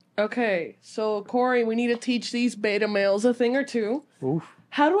Okay, so Corey, we need to teach these beta males a thing or two. Oof.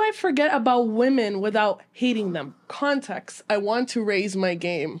 How do I forget about women without hating them? Context. I want to raise my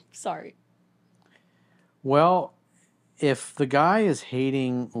game. Sorry. Well, if the guy is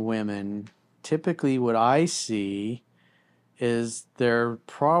hating women, typically what I see is they're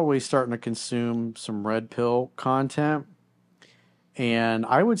probably starting to consume some red pill content. And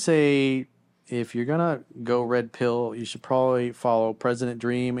I would say if you're going to go red pill, you should probably follow President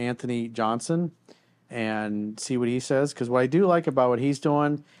Dream, Anthony Johnson, and see what he says. Because what I do like about what he's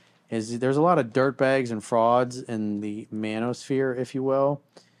doing is there's a lot of dirtbags and frauds in the manosphere, if you will.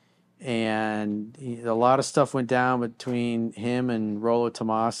 And a lot of stuff went down between him and Rollo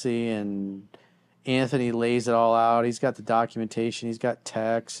Tomasi, and Anthony lays it all out. He's got the documentation. He's got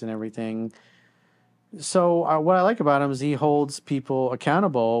texts and everything. So what I like about him is he holds people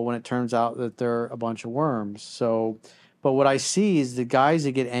accountable when it turns out that they're a bunch of worms. So, but what I see is the guys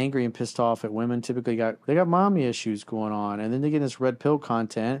that get angry and pissed off at women typically got mommy issues going on, and then they get this red pill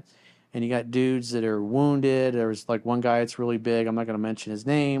content, and you got dudes that are wounded. There's like one guy that's really big. I'm not going to mention his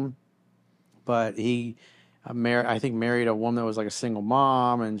name, but he I think married a woman that was like a single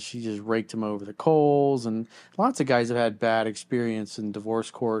mom, and she just raked him over the coals. And lots of guys have had bad experience in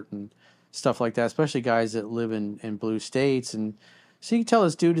divorce court and stuff like that, especially guys that live in blue states. And so you can tell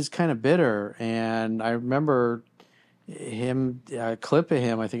this dude is kind of bitter. And I remember him, a clip of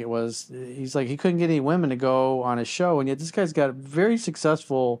him, I think it was, he's like, he couldn't get any women to go on his show. And yet this guy's got a very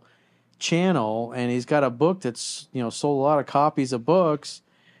successful channel, and he's got a book that's, sold a lot of copies of books.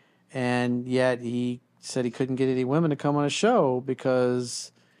 And yet he said he couldn't get any women to come on his show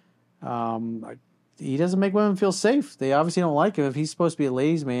because he doesn't make women feel safe. They obviously don't like him. If he's supposed to be a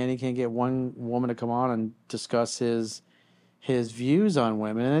ladies' man, he can't get one woman to come on and discuss his views on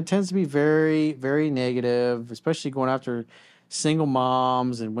women. And it tends to be very, very negative, especially going after single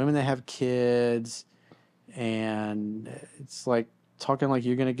moms and women that have kids. And it's like talking like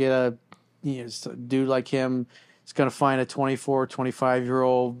you're going to get a dude like him is going to find a 24,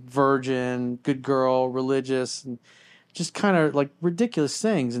 25-year-old virgin, good girl, religious, and just kind of like ridiculous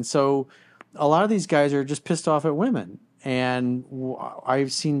things. And so a lot of these guys are just pissed off at women. And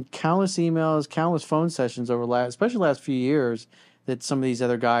I've seen countless emails, countless phone sessions especially the last few years, that some of these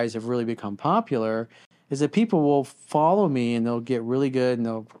other guys have really become popular, is that people will follow me and they'll get really good and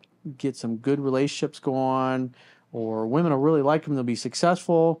they'll get some good relationships going, or women will really like them, they'll be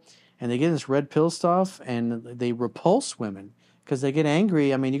successful, and they get this red pill stuff and they repulse women because they get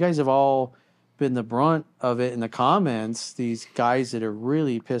angry. I mean, you guys have all been the brunt of it in the comments, these guys that are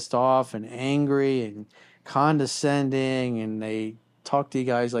really pissed off and angry and condescending, and they talk to you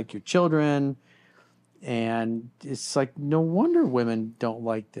guys like your children, and it's like no wonder women don't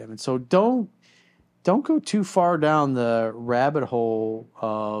like them. And so don't go too far down the rabbit hole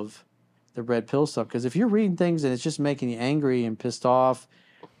of the red pill stuff, because if you're reading things and it's just making you angry and pissed off,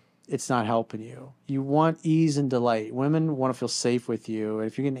 it's not helping you. You want ease and delight. Women want to feel safe with you. And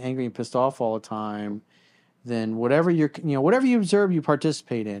if you're getting angry and pissed off all the time, then whatever you observe, you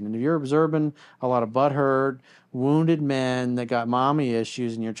participate in. And if you're observing a lot of butthurt, wounded men that got mommy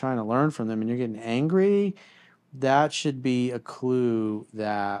issues, and you're trying to learn from them, and you're getting angry, that should be a clue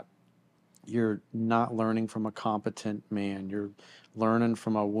that you're not learning from a competent man. You're learning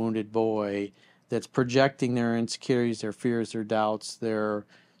from a wounded boy that's projecting their insecurities, their fears, their doubts, their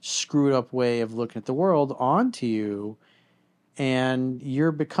screwed up way of looking at the world onto you, and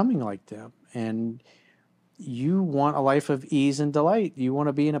you're becoming like them. And you want a life of ease and delight. You want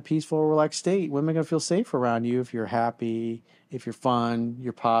to be in a peaceful, relaxed state. Women are going to feel safe around you if you're happy, if you're fun,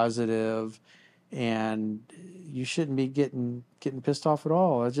 you're positive, and you shouldn't be getting pissed off at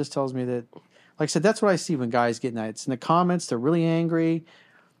all. It just tells me that, like I said, that's what I see when guys get that. It's in the comments, they're really angry,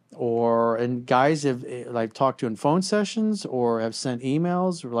 and guys have like talked to in phone sessions or have sent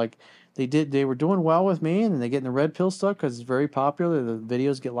emails, or like they were doing well with me, and then they get in the red pill stuff because it's very popular. The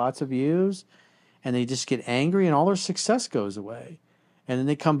videos get lots of views, and they just get angry, and all their success goes away. And then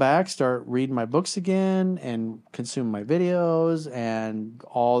they come back, start reading my books again, and consume my videos, and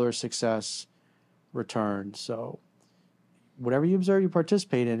all their success returns. So whatever you observe, you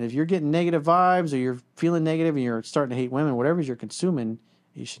participate in. If you're getting negative vibes, or you're feeling negative and you're starting to hate women, whatever you're consuming,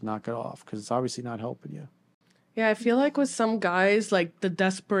 you should knock it off, because it's obviously not helping you. Yeah, I feel like with some guys, like the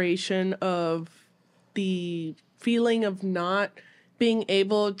desperation of the feeling of not being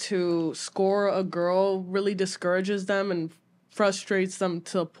able to score a girl really discourages them and frustrates them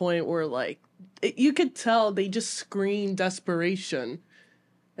to a point where, like, you could tell they just scream desperation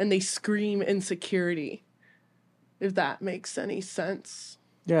and they scream insecurity, if that makes any sense.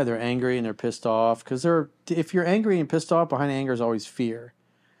 Yeah, they're angry and they're pissed off, because if you're angry and pissed off, behind anger is always fear.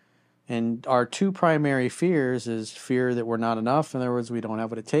 And our two primary fears is fear that we're not enough. In other words, we don't have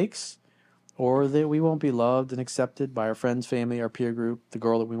what it takes, or that we won't be loved and accepted by our friends, family, our peer group, the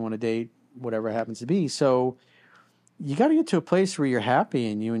girl that we want to date, whatever it happens to be. So you got to get to a place where you're happy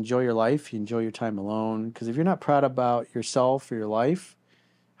and you enjoy your life, you enjoy your time alone. Because if you're not proud about yourself or your life,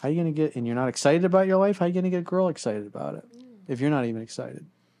 how are you going to get, and you're not excited about your life, how are you going to get a girl excited about it if you're not even excited?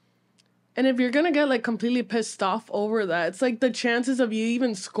 And if you're gonna get like completely pissed off over that, it's like the chances of you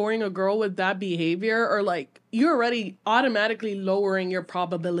even scoring a girl with that behavior are like you're already automatically lowering your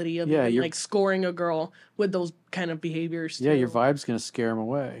probability of even, like scoring a girl with those kind of behaviors too. Yeah, your vibe's gonna scare them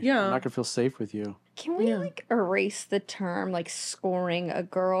away. Yeah. They're not gonna feel safe with you. Can we like erase the term like scoring a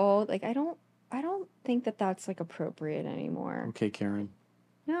girl? Like I don't think that that's like appropriate anymore. Okay, Karen.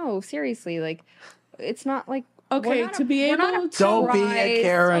 No, seriously, like it's not like okay to be able to don't be a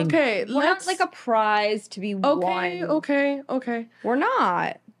Karen. Okay, we're not like a prize to be won. Okay. We're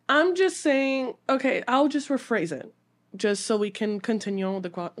not. I'm just saying. Okay, I'll just rephrase it, just so we can continue with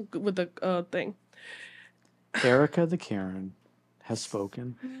the thing. Erica the Karen has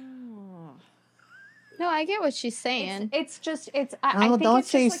spoken. No, I get what she's saying. It's just I think don't it's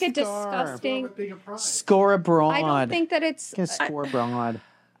say just like a disgusting. Score abroad. I don't think that it's. Score abroad.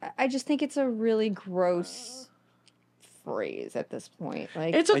 I just think it's a really gross phrase at this point.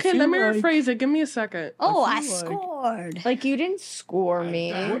 Like it's okay. Let me rephrase it. Give me a second. Oh, I scored. Like you didn't score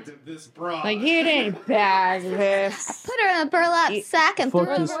me. Like you didn't bag this. I put her in a burlap sack and threw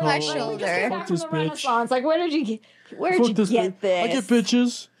her over my shoulder. Fuck this bitch. Like where did you get? Where did you get this? I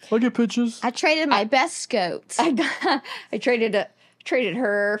get bitches. I traded my best goats. I traded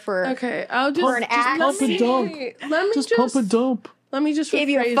her for I'll just an axe. Pump and dump. Pump and dump. Let me just give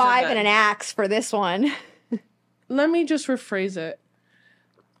you a 5 and an axe for this one. Let me just rephrase it.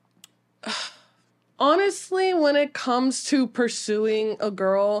 Honestly, when it comes to pursuing a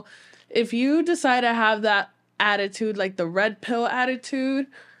girl, if you decide to have that attitude, like the red pill attitude,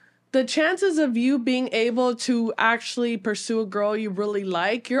 the chances of you being able to actually pursue a girl you really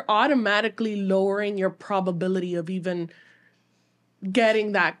like, you're automatically lowering your probability of even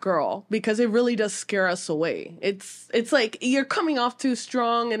getting that girl, because it really does scare us away. It's like you're coming off too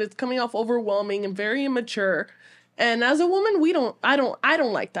strong and it's coming off overwhelming and very immature. And as a woman, I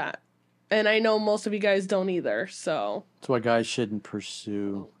don't like that. And I know most of you guys don't either. So that's why guys shouldn't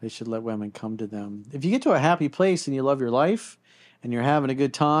pursue. They should let women come to them. If you get to a happy place and you love your life and you're having a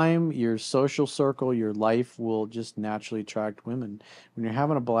good time, your social circle, your life will just naturally attract women. When you're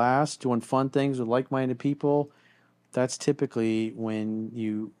having a blast, doing fun things with like-minded people, that's typically when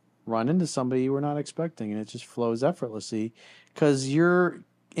you run into somebody you were not expecting, and it just flows effortlessly because you're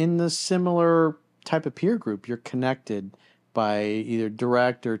in the similar type of peer group. You're connected by either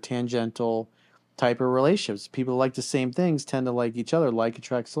direct or tangential type of relationships. People who like the same things tend to like each other. Like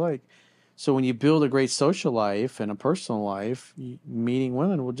attracts like. So when you build a great social life and a personal life, meeting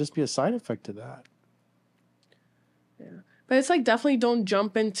women will just be a side effect to that. Yeah. But it's like definitely don't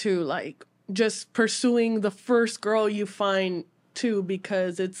jump into like just pursuing the first girl you find too,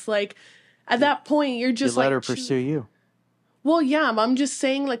 because it's like at that point you're just let her pursue you. Well, yeah, I'm just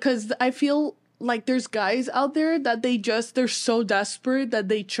saying, like, because I feel like there's guys out there that they're so desperate that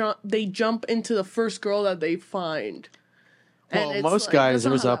they jump into the first girl that they find. Well, most guys,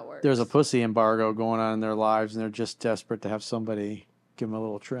 there's a pussy embargo going on in their lives, and they're just desperate to have somebody give them a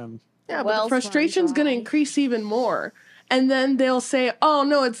little trim. Yeah, but the frustration's going to increase even more. And then they'll say, oh,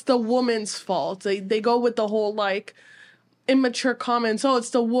 no, it's the woman's fault. They go with the whole, like, immature comments. Oh, it's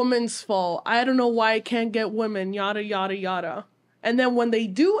the woman's fault. I don't know why I can't get women, yada, yada, yada. And then when they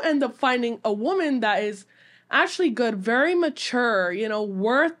do end up finding a woman that is actually good, very mature,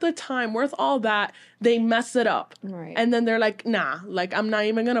 worth the time, worth all that, they mess it up. Right. And then they're like, nah, like, I'm not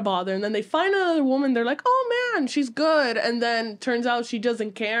even going to bother. And then they find another woman. They're like, oh, man, she's good. And then turns out she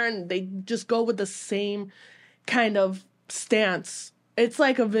doesn't care. And they just go with the same kind of stance. It's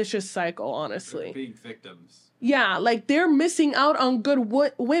like a vicious cycle, honestly. They're being victims. Yeah, like they're missing out on good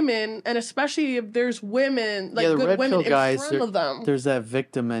women, and especially if there's women, like good women in front of them. There's that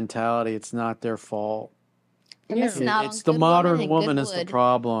victim mentality. It's not their fault. It's the modern woman is the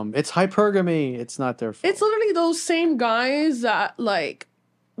problem. It's hypergamy. It's not their fault. It's literally those same guys that, like,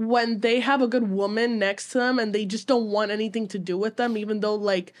 when they have a good woman next to them and they just don't want anything to do with them, even though,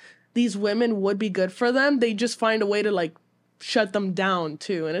 like, these women would be good for them, they just find a way to, like, shut them down,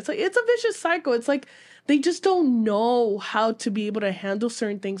 too. And it's like, it's a vicious cycle. It's like, they just don't know how to be able to handle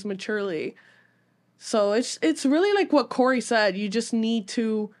certain things maturely. So it's really like what Corey said. You just need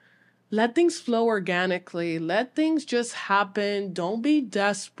to let things flow organically. Let things just happen. Don't be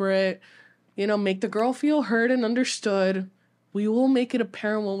desperate. Make the girl feel heard and understood. We will make it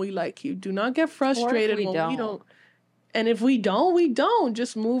apparent when we like you. Do not get frustrated we when we don't. don't. And if we don't, we don't.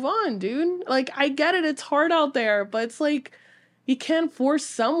 Just move on, dude. Like, I get it. It's hard out there, but it's like, you can't force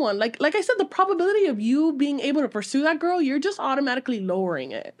someone. Like I said, the probability of you being able to pursue that girl, you're just automatically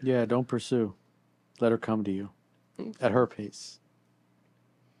lowering it. Yeah, don't pursue. Let her come to you at her pace.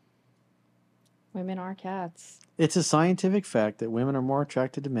 Women are cats. It's a scientific fact that women are more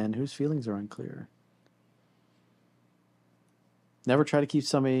attracted to men whose feelings are unclear. Never try to keep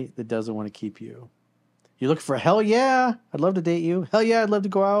somebody that doesn't want to keep you. You look for, hell yeah, I'd love to date you. Hell yeah, I'd love to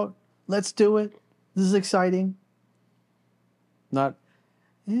go out. Let's do it. This is exciting. Not,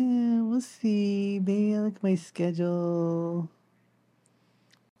 we'll see. Maybe I look at my schedule.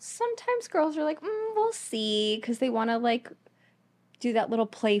 Sometimes girls are like, we'll see, because they want to like do that little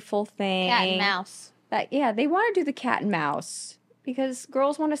playful thing. Cat and mouse. They want to do the cat and mouse because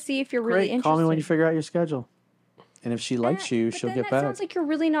girls want to see if you're really Great, interested. call me when you figure out your schedule. And if she likes you, But she'll then get that back. sounds like you're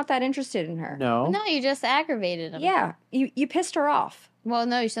really not that interested in her. No. No, you just aggravated him. Yeah, you pissed her off. Well,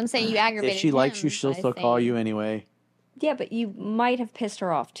 no, I'm saying you aggravated him. If she likes you, she'll by still call saying- you anyway. Yeah, but you might have pissed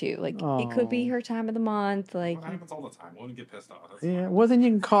her off too. Like it could be her time of the month. Like That happens all the time. Women get pissed off. That's Yeah, fine. well, then you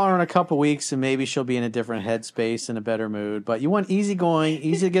can call her in a couple weeks and maybe she'll be in a different headspace and a better mood. But you want easygoing,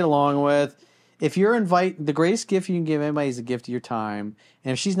 easy to get along with. If you're the greatest gift you can give anybody is a gift of your time.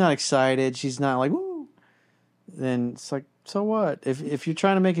 And if she's not excited, she's not like, woo, then it's like, so what? If you're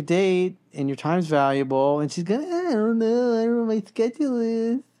trying to make a date and your time's valuable and she's going, I don't know what my schedule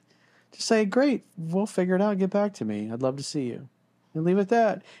is. Just say, great, we'll figure it out. Get back to me. I'd love to see you. And leave it at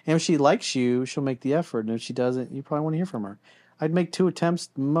that. And if she likes you, she'll make the effort. And if she doesn't, you probably want to hear from her. I'd make 2 attempts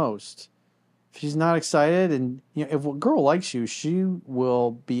most. If she's not excited, and if a girl likes you, she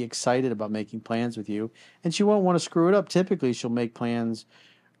will be excited about making plans with you. And she won't want to screw it up. Typically, she'll make plans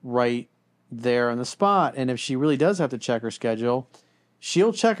right there on the spot. And if she really does have to check her schedule,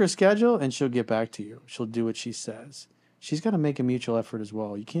 she'll check her schedule and she'll get back to you. She'll do what she says. She's got to make a mutual effort as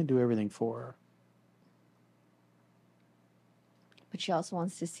well. You can't do everything for her. but she also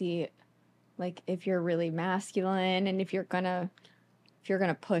wants to see like if you're really masculine and if you're gonna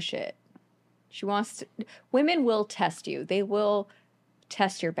push it. She wants to. Women will test you. They will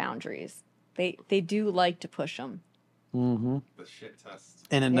test your boundaries. They do like to push them. Mm-hmm. The shit test.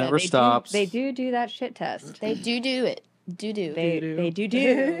 And it Yeah, never they stops. They do that shit test. They do it. Do. They do.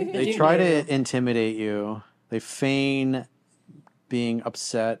 They try to intimidate you. They feign being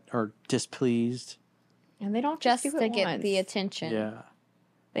upset or displeased. And they don't Just do to it get once. the attention. Yeah.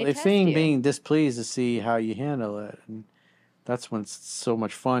 They They test feign you. being displeased to see how you handle it. And that's when it's so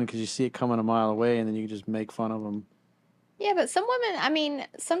much fun because you see it coming a mile away and then you can just make fun of them. Yeah, but some women, I mean,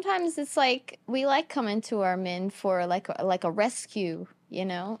 sometimes it's like we like coming to our men for like a rescue, you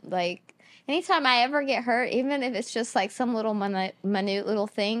know? Like anytime I ever get hurt, even if it's just like some little minute little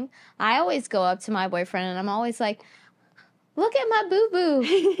thing, I always go up to my boyfriend and I'm always like, look at my boo-boo.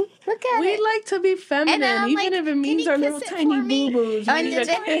 Look at We it. like to be feminine, I'm even like, if it "Can means you our kiss little it tiny for me?" boo-boos. And We then,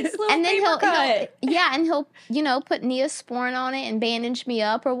 like- and then he'll cut. and he'll, you know, put Neosporin on it and bandage me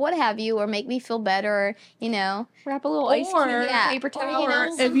up or what have you, or make me feel better, or, you know. Wrap a little ice cube in a yeah, paper or, towel. you know, Or if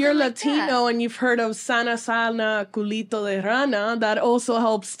something you're like that. Latino and you've heard of Sana Sana Culito de Rana, that also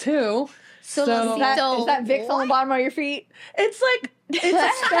helps too. So, So- Is that Vicks on the bottom of your feet? It's like, it's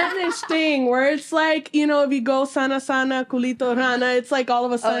a Spanish thing where it's like, you know, if you go Sana Sana Culito Rana, it's like all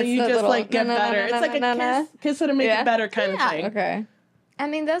of a sudden it's you the just little like get na, na, better. na, It's like na, na, a kiss it to make Yeah. it better kind Yeah. of thing. Okay. I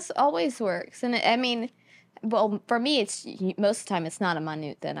mean, that's always works. And I mean, well, for me, it's most of the time it's not a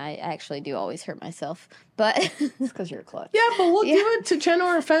minute, then I actually do always hurt myself. But It's because you're a clutch. Yeah, but we'll Yeah. do it to channel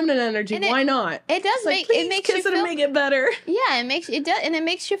our feminine energy. And it- Why not? it does It's like, make please it makes kiss you it feel to make it better. yeah, it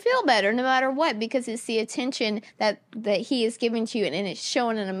makes you feel better no matter what, because it's the attention that he is giving to you, and it's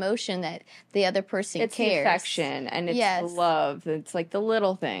showing an emotion that the other person It's the cares. affection and it's Yes. the love. It's like the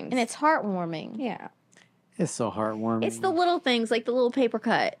little things. And it's heartwarming. yeah. It's so heartwarming. It's the little things like the little paper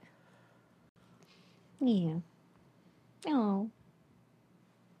cut. Yeah. Oh.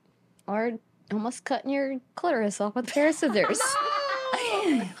 Or almost cutting your clitoris off with a pair of scissors.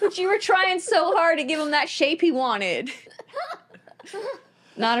 But you were trying so hard to give him that shape he wanted.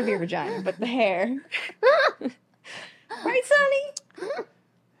 Not of your vagina, but the hair. Right, Sonny?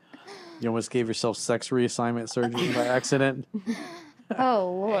 You almost gave yourself sex reassignment surgery by accident.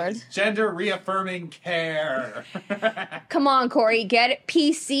 Oh Lord. Gender reaffirming care. Come on, Corey, get it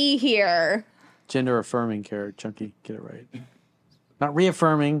PC here. Gender affirming care, Chunky. Get it right. Not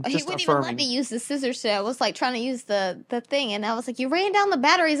reaffirming, He just wouldn't even let affirming. me use the scissors today. I was like trying to use the thing, and I was like, "You ran down the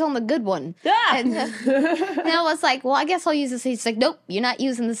batteries on the good one." Ah! And I was like, "Well, I guess I'll use this." He's like, "Nope, you're not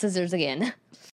using the scissors again."